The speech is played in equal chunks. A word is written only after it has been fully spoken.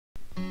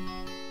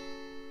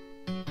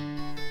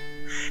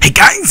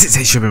guys, it's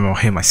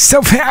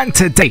Herewithmyself here, and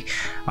today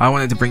I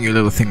wanted to bring you a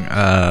little thing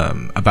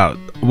about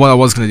what I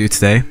was going to do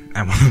today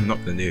and what I'm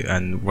not going to do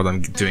and what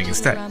I'm doing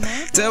instead.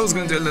 Today I was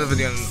going to do a little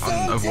video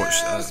on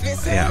Overwatch,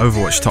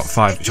 Overwatch top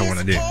 5, which I want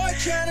to do,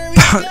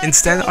 but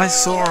instead I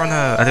saw on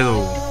a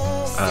little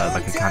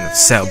like a kind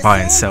of buy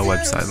and sell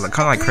website, like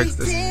kind of like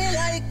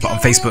Craigslist, but on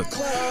Facebook,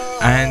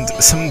 and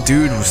some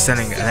dude was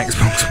selling an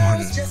Xbox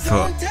One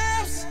for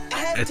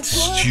a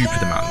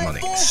stupid amount of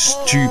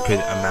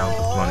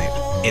money,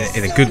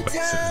 in a good way,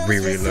 so it's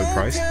really low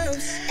price.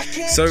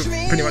 So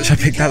pretty much I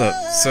picked that up.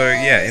 So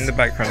yeah, in the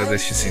background of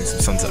this you're seeing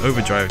some Sunset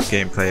Overdrive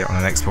gameplay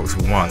on an Xbox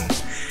One,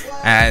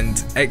 and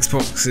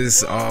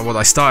Xboxes are what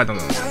I started on,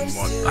 and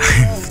what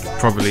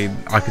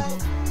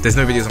there's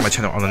no videos on my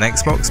channel on an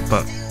Xbox,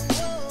 but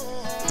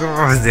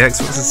the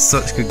Xbox has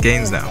such good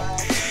games now.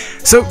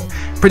 So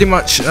pretty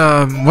much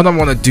what I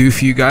want to do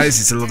for you guys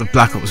is a lot of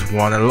Black Ops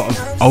 1, a lot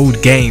of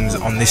old games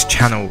on this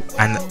channel,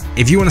 and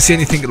if you want to see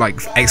anything like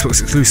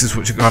Xbox exclusives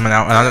which are coming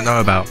out and I don't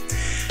know about,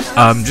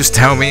 just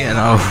tell me and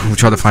I'll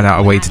try to find out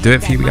a way to do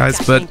it for you guys.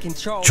 But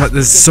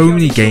there's so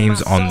many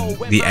games on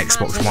the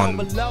Xbox One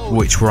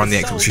which were on the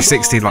Xbox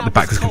 360, like the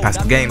backwards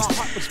compatible games,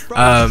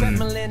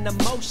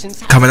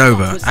 coming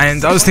over,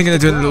 and I was thinking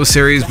of doing a little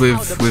series with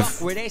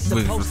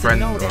a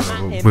friend, or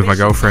with my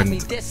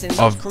girlfriend,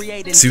 of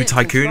Zoo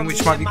Tycoon,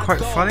 which might be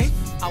quite funny.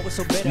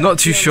 Not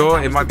too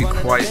sure, it might be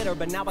quite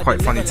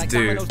funny to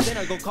do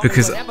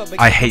because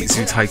I hate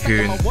Zoo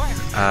Tycoon,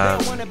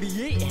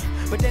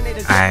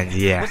 and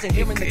yeah,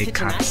 it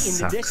kind of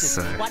sucks,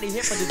 so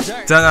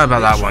don't know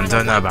about that one,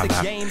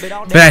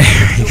 but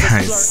anyway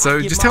guys, so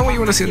just tell me what you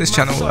want to see on this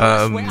channel,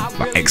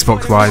 like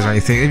Xbox wise or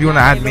anything. If you want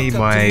to add me,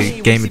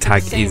 my gamer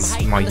tag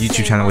is my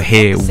YouTube channel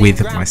here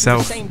with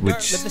myself,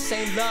 which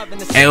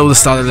all the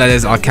starter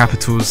letters are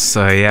capitals,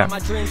 so yeah.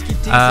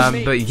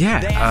 But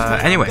yeah,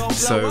 anyway,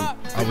 so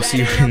I will see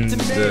you in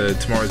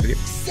tomorrow's video,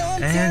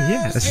 and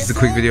yeah, that's just a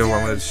quick video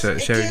I wanted to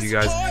share with you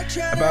guys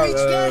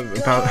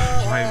about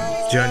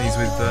my journeys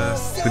with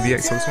the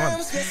Xbox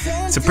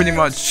One. So pretty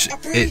much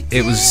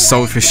it was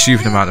sold for a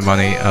stupid amount of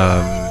money,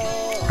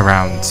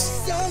 around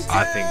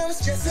I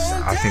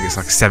think it's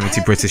like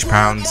 70 British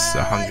pounds,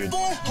 100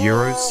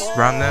 euros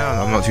around there,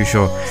 I'm not too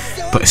sure,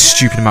 but a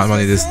stupid amount of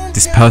money. This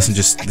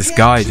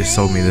guy just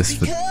sold me this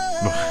for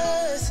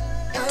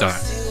don't know.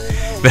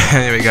 But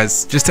anyway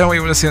guys, just tell me what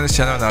you want to see on this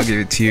channel and I'll give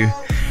it to you.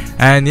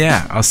 And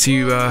yeah, I'll see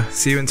you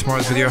in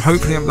tomorrow's video,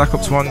 hopefully on Black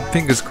Ops 1,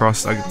 fingers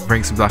crossed I can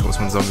bring some Black Ops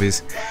 1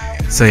 zombies.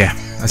 So yeah,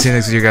 I'll see you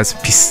next video guys,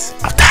 peace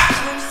out.